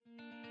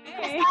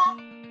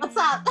What's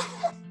up?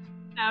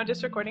 Now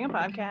just recording a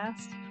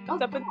podcast.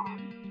 What's up with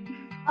you?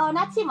 Oh,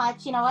 not too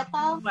much. You know what,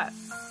 though? What?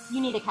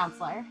 You need a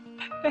counselor.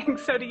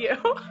 Thanks, so do you.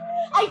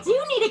 I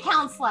do need a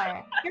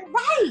counselor. You're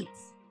right.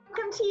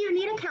 Welcome to You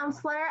Need a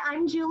Counselor.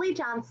 I'm Julie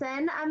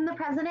Johnson. I'm the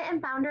president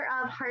and founder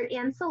of Heart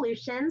and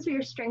Solutions. We're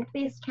a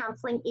strength-based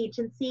counseling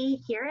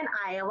agency here in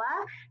Iowa.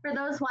 For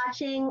those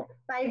watching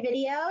by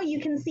video,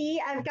 you can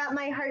see I've got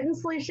my Heart and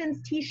Solutions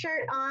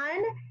t-shirt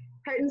on.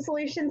 Heart and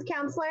Solutions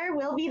Counselor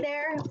will be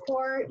there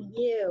for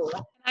you.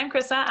 I'm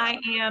Krista. I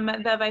am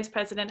the vice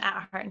president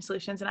at Heart and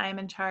Solutions, and I am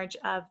in charge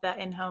of the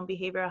in-home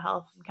behavioral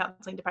health and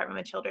counseling department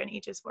with children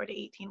ages 4 to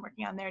 18,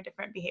 working on their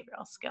different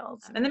behavioral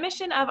skills. And the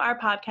mission of our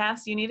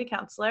podcast, You Need a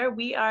Counselor,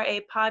 we are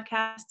a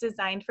podcast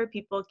designed for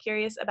people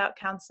curious about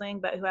counseling,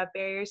 but who have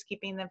barriers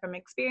keeping them from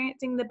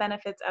experiencing the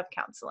benefits of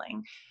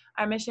counseling.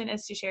 Our mission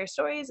is to share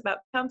stories about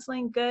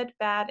counseling, good,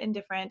 bad, and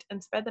different,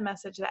 and spread the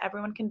message that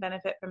everyone can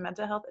benefit from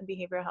mental health and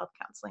behavioral health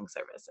counseling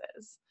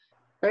services.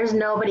 There's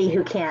nobody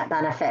who can't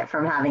benefit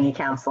from having a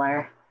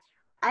counselor.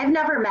 I've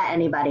never met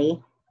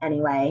anybody,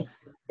 anyway,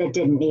 that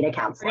didn't need a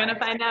counselor. We're going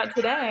to find out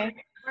today.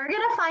 We're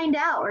going to find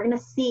out. We're going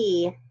to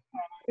see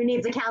who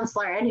needs a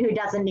counselor and who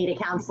doesn't need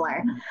a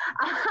counselor.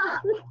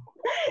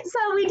 So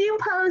we do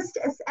post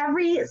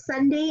every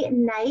Sunday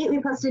night.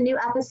 We post a new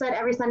episode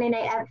every Sunday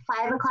night at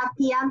 5 o'clock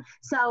p.m.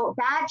 So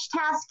batch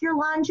task your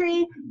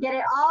laundry, get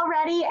it all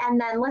ready,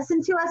 and then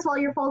listen to us while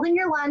you're folding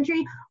your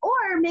laundry,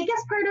 or make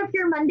us part of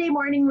your Monday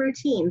morning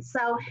routine.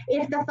 So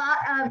if the thought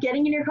of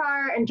getting in your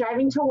car and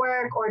driving to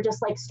work, or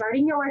just like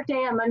starting your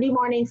workday on Monday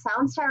morning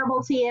sounds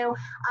terrible to you,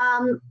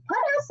 put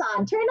us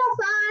on, turn us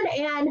on,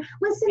 and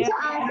listen to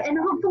us, and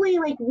hopefully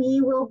like we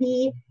will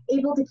be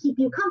able to keep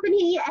you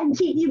company and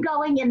keep you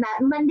going in that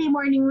Monday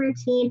morning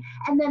routine.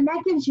 And then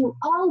that gives you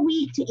all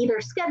week to either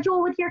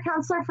schedule with your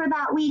counselor for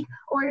that week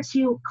or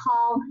to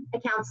call a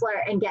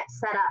counselor and get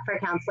set up for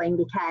counseling,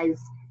 because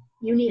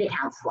you need a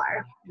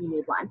counselor. You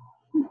need one.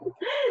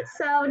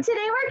 So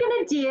today we're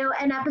going to do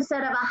an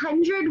episode of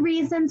 100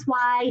 Reasons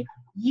Why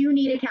You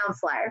Need a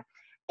Counselor.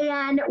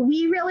 And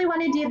we really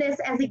want to do this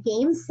as a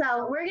game.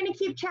 So we're going to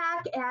keep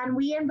track, and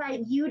we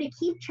invite you to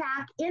keep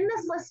track in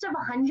this list of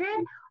 100.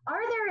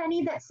 Are there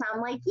any that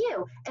sound like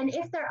you? And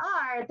if there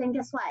are, then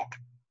guess what?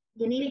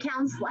 You need a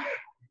counselor.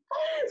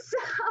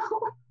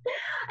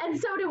 And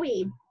so do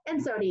we,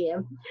 and so do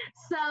you.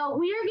 So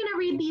we are going to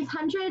read these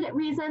 100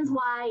 reasons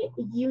why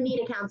you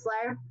need a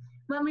counselor.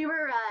 When we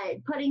were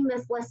putting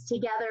this list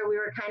together, we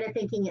were kind of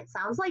thinking it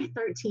sounds like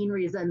 13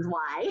 reasons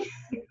why.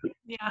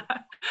 Yeah.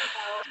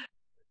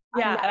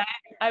 Yeah,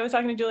 I was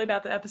talking to Julie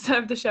about the episode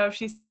of the show. If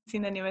she's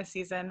seen the newest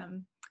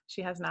season.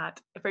 She has not.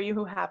 For you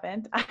who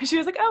haven't, she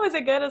was like, oh, is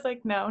it good? I was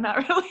like, no, not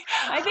really.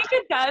 I think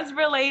it does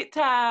relate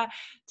to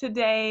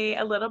today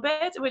a little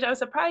bit, which I was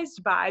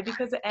surprised by,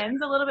 because it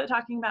ends a little bit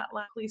talking about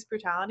police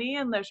brutality,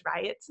 and there's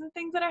riots and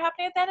things that are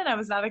happening at that, and I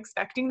was not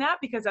expecting that,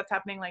 because that's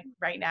happening like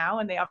right now,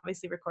 and they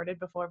obviously recorded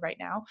before right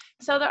now.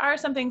 So there are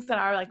some things that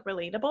are like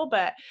relatable,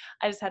 but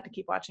I just had to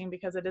keep watching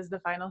because it is the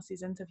final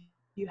season. So if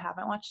you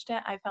haven't watched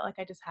it, I felt like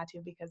I just had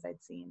to, because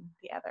I'd seen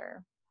the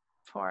other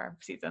 4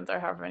 seasons or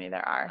however many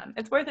there are.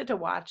 It's worth it to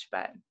watch,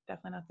 but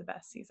definitely not the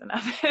best season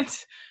of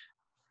it.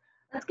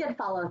 That's good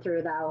follow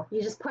through though.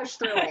 You just push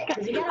through it,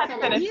 because you gotta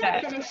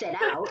finish it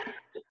out.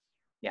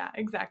 Yeah,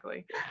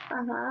 exactly.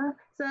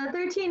 So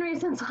 13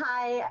 Reasons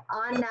Why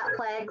on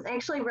Netflix. I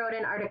actually wrote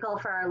an article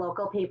for our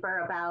local paper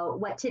about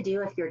what to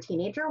do if your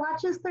teenager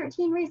watches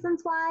 13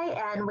 Reasons Why,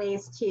 and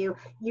ways to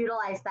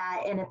utilize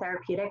that in a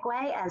therapeutic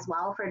way as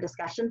well for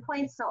discussion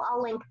points. So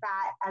I'll link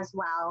that as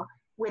well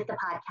with the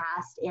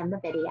podcast and the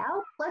video.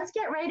 Let's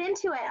get right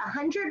into it.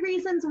 100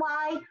 reasons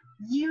why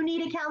you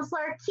need a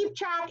counselor. Keep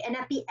track, and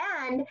at the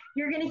end,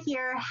 you're going to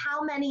hear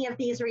how many of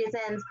these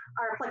reasons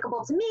are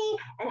applicable to me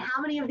and how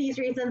many of these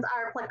reasons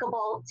are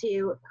applicable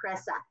to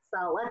Krista.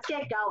 So let's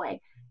get going.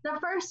 The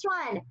first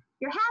one,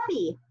 you're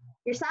happy.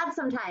 You're sad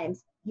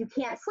sometimes. You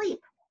can't sleep.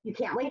 You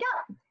can't wake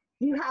up.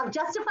 You have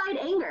justified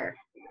anger.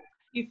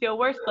 You feel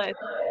worthless.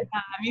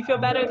 You feel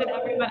better than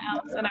everyone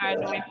else and are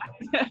annoyed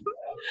by them.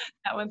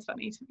 That one's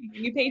funny to me.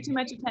 You pay too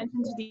much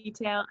attention to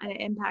detail and it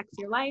impacts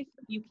your life.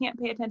 You can't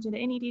pay attention to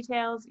any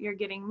details. You're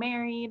getting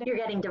married. You're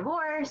getting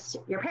divorced.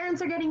 Your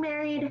parents are getting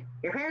married.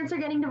 Your parents are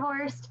getting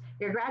divorced.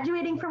 You're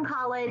graduating from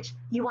college.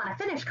 You want to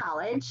finish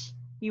college.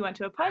 You want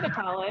to apply to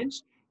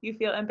college. You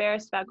feel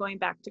embarrassed about going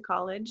back to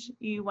college.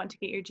 You want to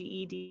get your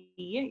GED.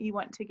 You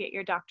want to get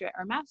your doctorate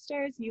or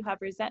master's. You have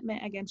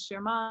resentment against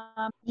your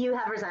mom. You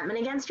have resentment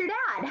against your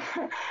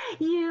dad.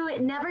 You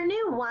never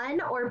knew one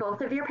or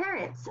both of your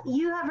parents.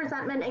 You have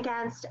resentment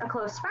against a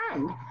close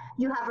friend.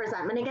 You have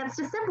resentment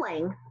against a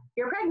sibling.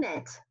 You're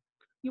pregnant.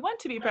 You want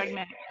to be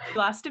pregnant. You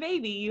lost a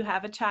baby. You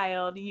have a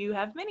child. You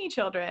have many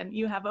children.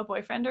 You have a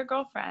boyfriend or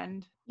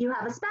girlfriend. You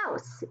have a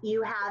spouse.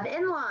 You have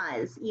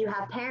in-laws. You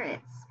have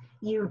parents.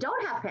 You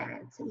don't have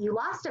parents. You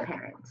lost a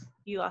parent.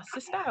 You lost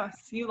a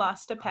spouse. You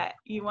lost a pet.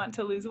 You want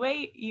to lose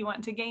weight. You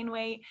want to gain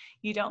weight.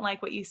 You don't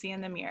like what you see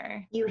in the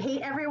mirror. You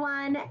hate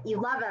everyone.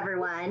 You love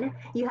everyone.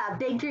 You have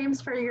big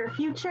dreams for your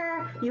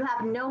future. You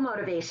have no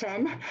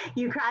motivation.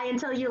 You cry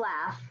until you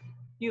laugh.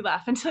 You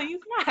laugh until you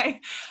cry.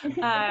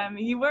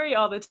 You worry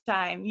all the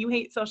time. You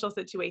hate social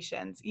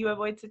situations. You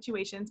avoid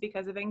situations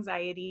because of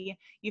anxiety.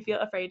 You feel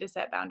afraid to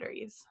set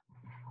boundaries.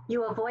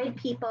 You avoid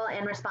people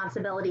and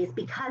responsibilities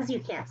because you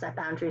can't set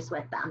boundaries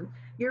with them.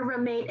 Your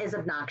roommate is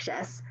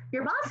obnoxious.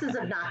 Your boss is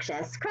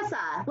obnoxious.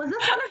 Krissa, was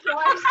this one of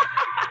yours?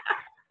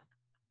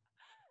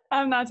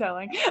 I'm not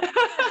telling. Did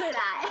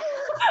I?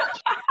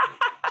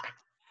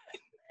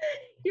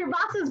 Your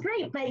boss is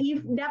great, but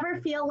you never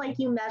feel like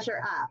you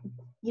measure up.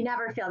 You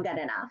never feel good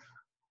enough.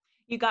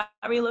 You got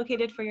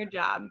relocated for your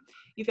job.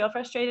 You feel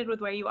frustrated with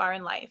where you are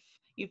in life.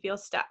 You feel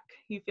stuck.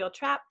 You feel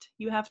trapped.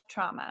 You have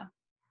trauma.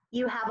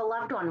 You have a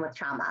loved one with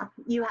trauma.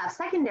 You have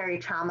secondary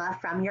trauma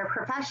from your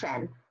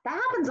profession. That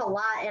happens a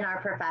lot in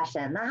our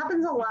profession. That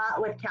happens a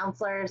lot with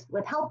counselors,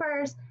 with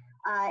helpers,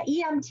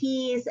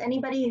 EMTs,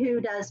 anybody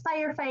who does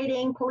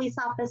firefighting, police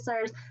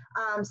officers.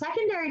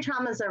 Secondary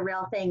trauma is a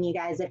real thing, you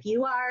guys. If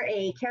you are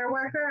a care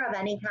worker of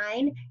any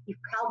kind, you've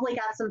probably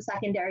got some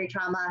secondary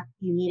trauma.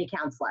 You need a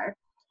counselor.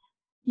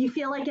 You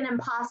feel like an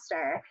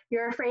imposter.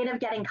 You're afraid of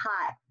getting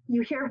caught.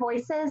 You hear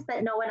voices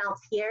that no one else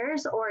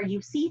hears, or you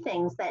see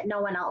things that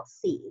no one else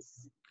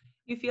sees.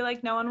 You feel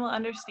like no one will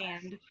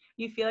understand.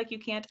 You feel like you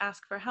can't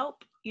ask for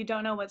help. You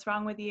don't know what's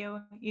wrong with you.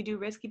 You do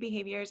risky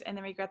behaviors and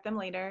then regret them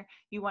later.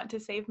 You want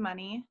to save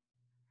money.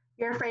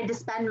 You're afraid to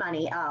spend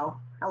money. Oh,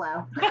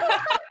 hello.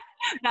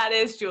 That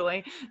is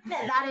Julie.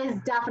 That is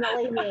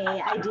definitely me.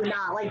 I do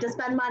not like to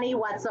spend money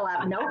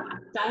whatsoever. Nope,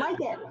 don't like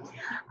it.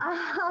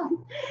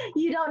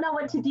 You don't know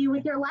what to do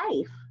with your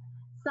life.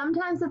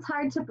 Sometimes it's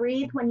hard to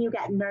breathe when you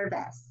get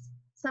nervous.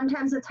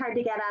 Sometimes it's hard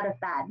to get out of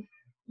bed.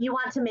 You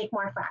want to make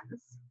more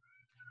friends.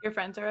 Your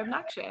friends are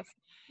obnoxious.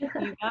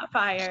 You got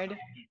fired.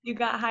 You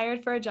got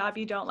hired for a job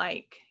you don't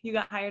like. You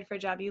got hired for a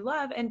job you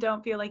love and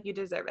don't feel like you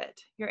deserve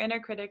it. Your inner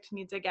critic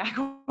needs a gag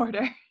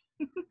order.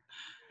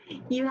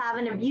 You have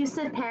an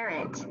abusive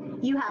parent.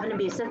 You have an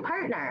abusive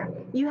partner.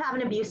 You have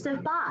an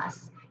abusive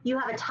boss. You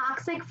have a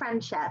toxic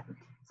friendship.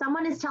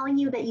 Someone is telling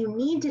you that you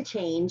need to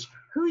change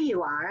who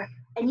you are,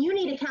 and you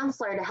need a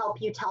counselor to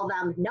help you tell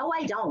them, no,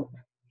 I don't.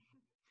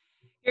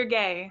 You're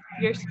gay.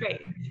 You're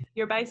straight.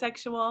 You're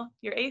bisexual.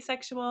 You're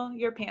asexual.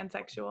 You're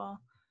pansexual.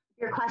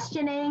 You're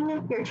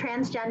questioning, you're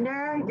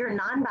transgender, you're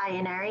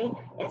non-binary.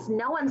 It's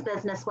no one's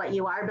business what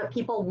you are, but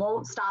people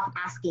won't stop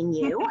asking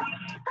you.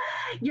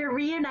 You're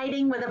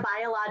reuniting with a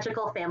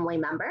biological family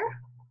member.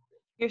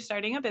 You're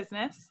starting a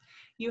business.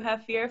 You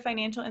have fear of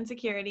financial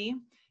insecurity.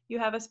 You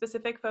have a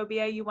specific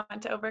phobia you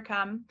want to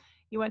overcome.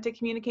 You want to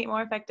communicate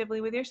more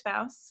effectively with your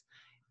spouse.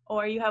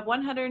 Or you have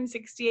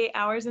 168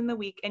 hours in the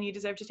week and you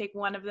deserve to take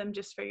one of them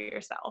just for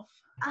yourself.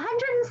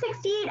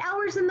 168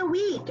 hours in the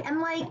week.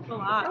 And like, a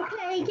lot.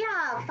 Okay,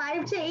 yeah,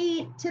 5 to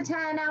 8 to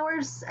 10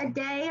 hours a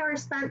day are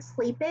spent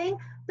sleeping.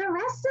 The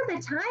rest of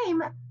the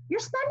time, you're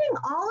spending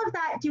all of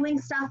that doing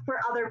stuff for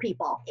other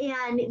people.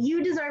 And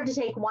you deserve to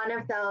take one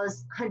of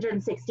those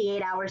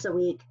 168 hours a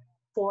week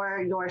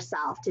for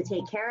yourself, to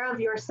take care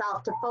of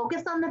yourself, to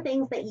focus on the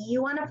things that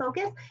you want to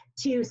focus,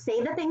 to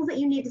say the things that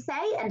you need to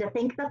say, and to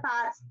think the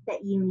thoughts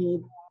that you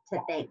need to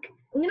think.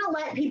 I'm gonna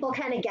let people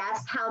kind of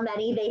guess how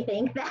many they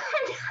think that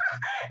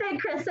that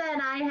Krissa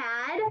and I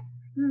had.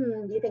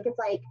 Do you think it's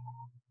like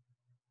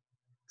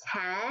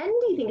 10?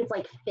 Do you think it's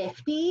like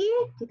 50? Do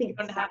you think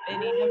it's 7?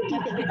 Do you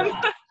think it's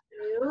like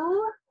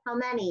 2? How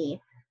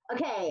many?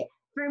 Okay,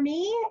 for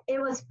me,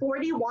 it was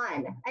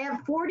 41. I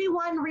have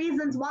 41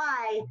 reasons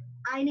why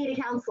I need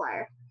a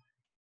counselor.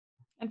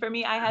 And for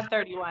me, I had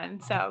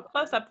 31. So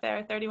close up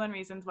there, 31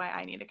 reasons why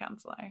I need a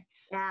counselor.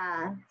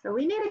 Yeah, so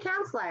we need a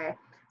counselor.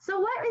 So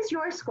what is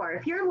your score?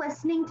 If you're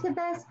listening to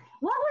this,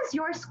 what was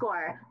your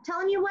score?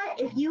 Telling you what,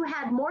 if you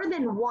had more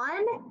than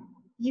one,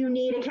 you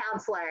need a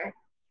counselor.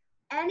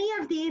 Any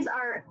of these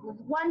are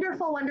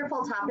wonderful,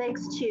 wonderful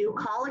topics to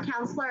call a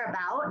counselor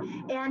about,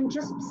 and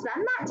just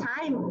spend that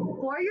time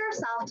for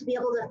yourself to be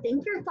able to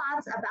think your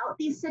thoughts about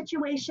these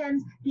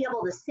situations, be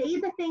able to say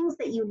the things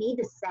that you need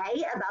to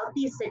say about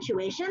these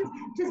situations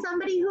to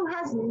somebody who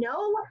has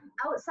no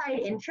outside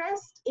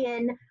interest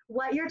in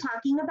what you're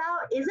talking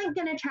about, isn't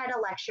going to try to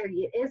lecture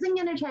you, isn't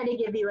going to try to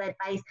give you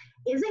advice,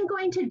 isn't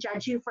going to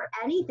judge you for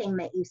anything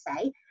that you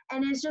say,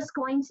 and is just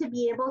going to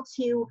be able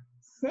to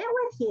sit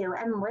with you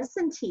and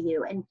listen to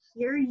you and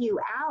hear you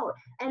out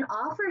and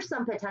offer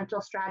some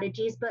potential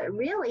strategies, but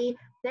really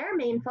their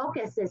main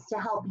focus is to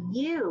help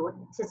you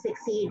to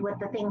succeed with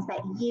the things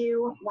that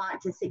you want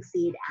to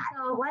succeed at.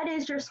 So what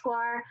is your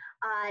score?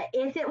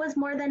 If it was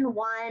more than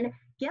one,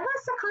 give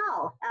us a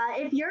call.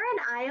 If you're in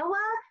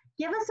Iowa,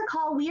 give us a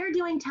call. We are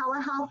doing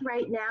telehealth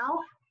right now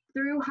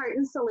through Heart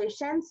and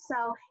Solutions.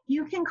 So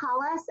you can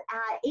call us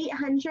at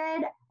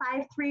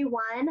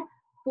 800-531-4236.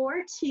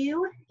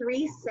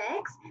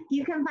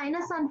 You can find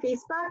us on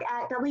Facebook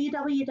at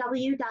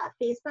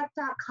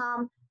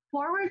www.facebook.com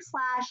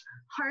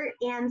Heart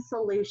and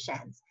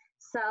Solutions.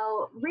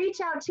 So reach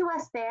out to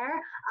us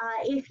there.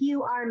 If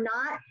you are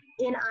not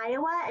in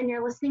Iowa and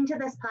you're listening to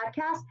this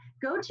podcast,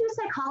 go to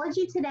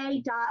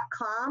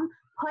psychologytoday.com,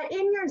 put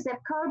in your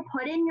zip code,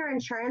 put in your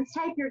insurance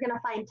type. You're going to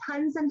find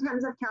tons and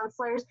tons of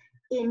counselors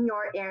in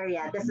your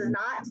area. This is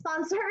not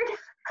sponsored,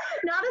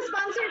 not a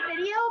sponsored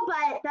video,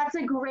 but that's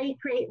a great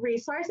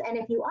resource. And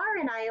if you are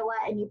in Iowa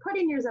and you put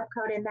in your zip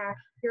code in there,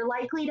 you're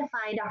likely to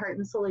find a Heart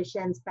and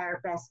Solutions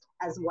therapist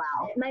as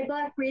well. My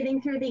book, Breathing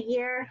Through the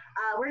Year,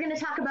 we're going to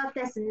talk about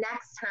this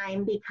next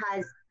time,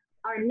 because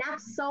our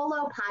next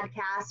solo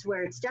podcast,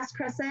 where it's just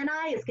Krista and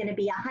I, is going to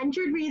be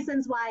 100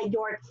 Reasons Why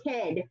Your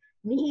Kid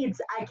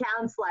Needs a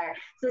Counselor.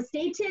 So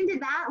stay tuned to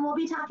that, and we'll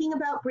be talking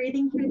about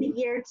Breathing Through the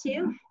Year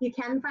too. You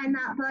can find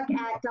that book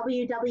at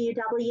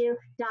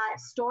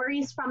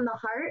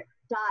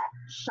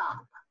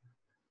www.storiesfromtheheart.shop.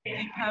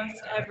 We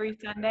post every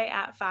Sunday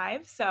at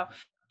 5, so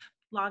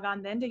log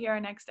on then to hear our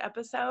next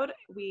episode.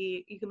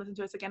 You can listen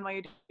to us again while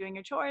you're doing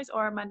your chores,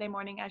 or Monday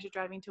morning as you're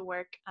driving to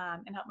work,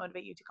 and help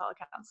motivate you to call a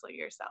counselor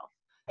yourself.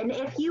 And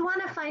if you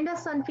want to find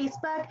us on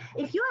Facebook,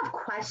 if you have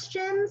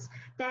questions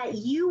that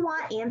you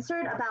want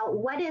answered about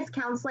what is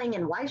counseling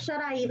and why should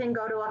I even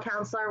go to a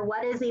counselor,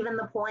 what is even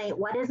the point,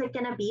 what is it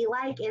going to be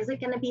like, is it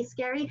going to be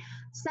scary,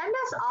 send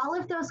us all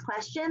of those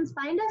questions.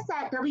 Find us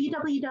at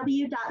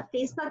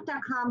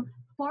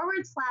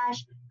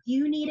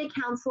www.facebook.com/You Need a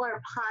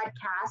Counselor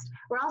podcast.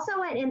 We're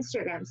also on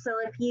Instagram. So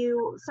if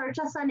you search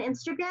us on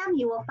Instagram,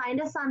 you will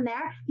find us on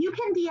there. You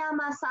can DM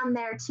us on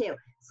there too.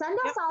 Send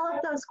us all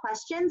of those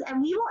questions and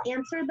we will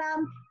answer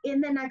them in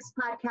the next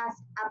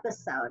podcast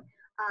episode.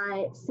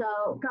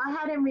 So go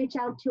ahead and reach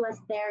out to us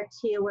there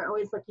too. We're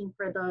always looking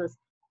for those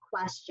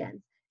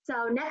questions.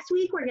 So next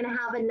week, we're going to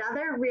have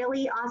another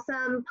really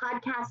awesome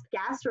podcast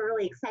guest. We're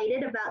really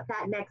excited about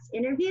that next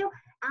interview.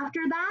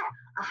 After that,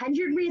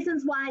 100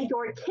 Reasons Why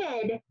Your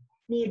Kid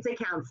Needs a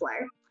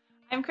Counselor.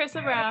 I'm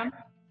Krista Brown.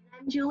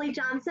 I'm Julie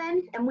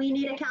Johnson, and we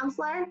need a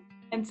counselor.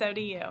 And so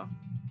do you.